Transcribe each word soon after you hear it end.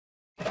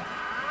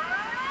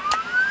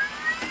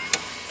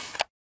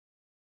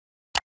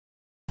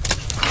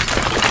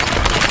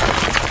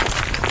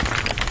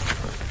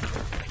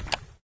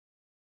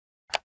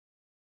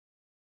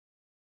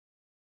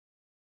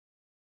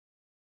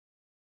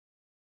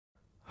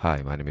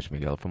Hi, my name is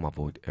Miguel from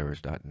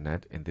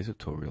avoiderrors.net. In this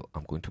tutorial,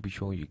 I'm going to be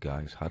showing you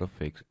guys how to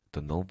fix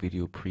the no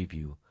video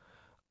preview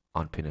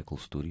on Pinnacle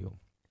Studio.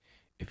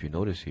 If you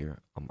notice here,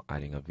 I'm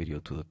adding a video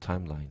to the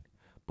timeline,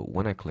 but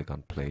when I click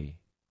on play,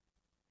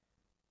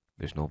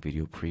 there's no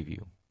video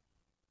preview.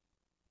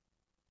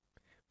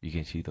 You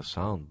can see the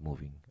sound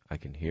moving, I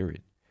can hear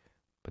it,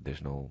 but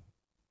there's no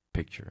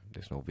picture,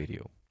 there's no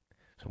video.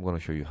 So I'm going to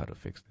show you how to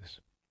fix this.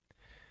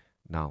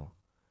 Now,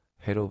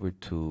 head over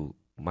to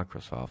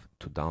Microsoft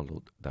to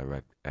download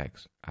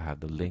DirectX. I have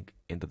the link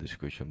in the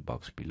description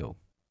box below.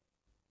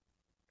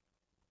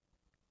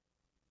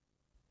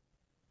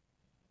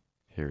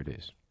 Here it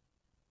is.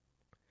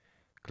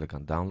 Click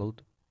on download,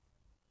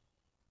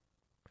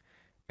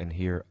 and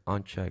here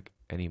uncheck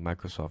any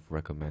Microsoft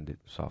recommended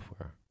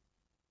software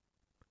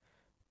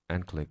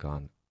and click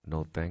on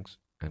no thanks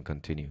and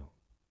continue.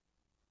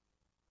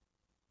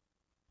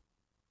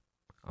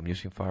 I'm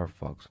using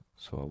Firefox,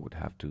 so I would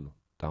have to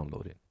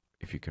download it.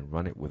 If you can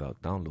run it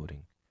without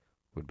downloading,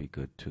 would be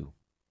good too.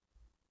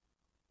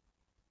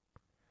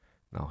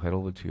 Now head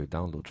over to your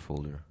downloads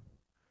folder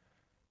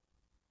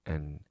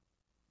and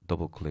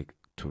double click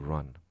to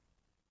run.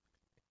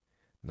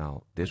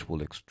 Now this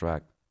will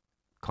extract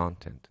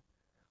content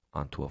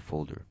onto a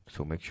folder,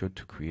 so make sure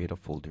to create a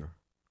folder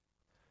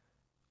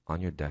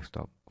on your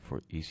desktop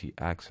for easy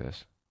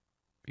access.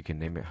 You can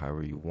name it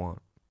however you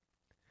want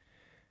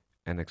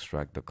and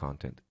extract the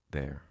content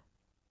there.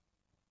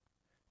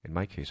 In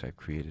my case, I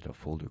created a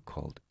folder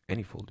called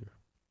Any Folder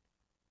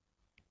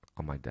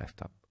on my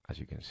desktop, as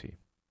you can see.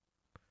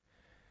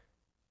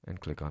 And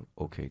click on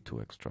OK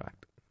to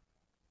extract.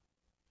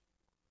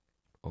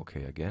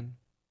 OK again.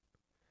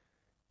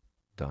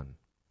 Done.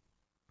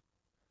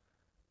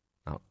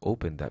 Now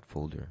open that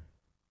folder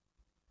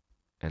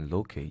and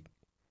locate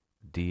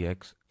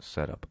DX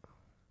Setup.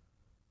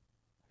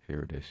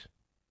 Here it is.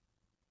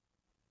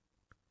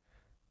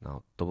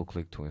 Now double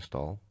click to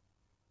install.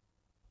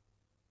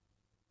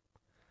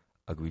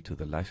 Agree to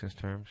the license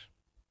terms.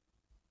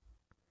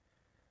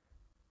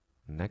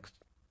 Next.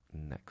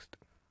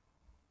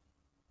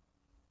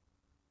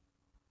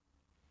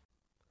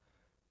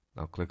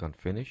 Now click on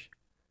finish.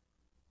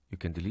 You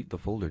can delete the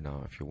folder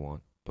now if you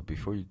want, but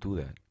before you do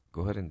that,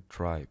 go ahead and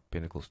try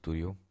Pinnacle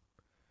Studio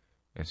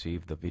and see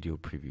if the video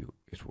preview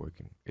is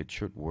working. It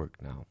should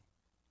work now.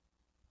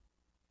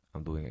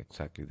 I'm doing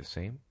exactly the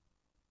same.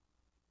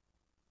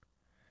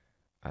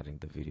 Adding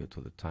the video to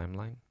the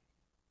timeline.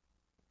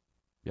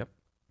 Yep.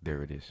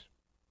 There it is.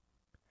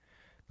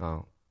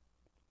 Now,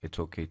 it's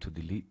okay to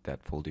delete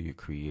that folder you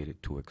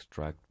created to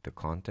extract the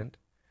content.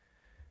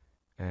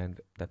 And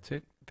that's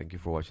it. Thank you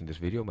for watching this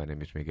video. My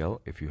name is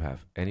Miguel. If you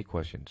have any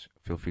questions,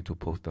 feel free to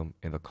post them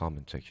in the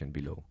comment section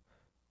below.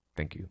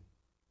 Thank you.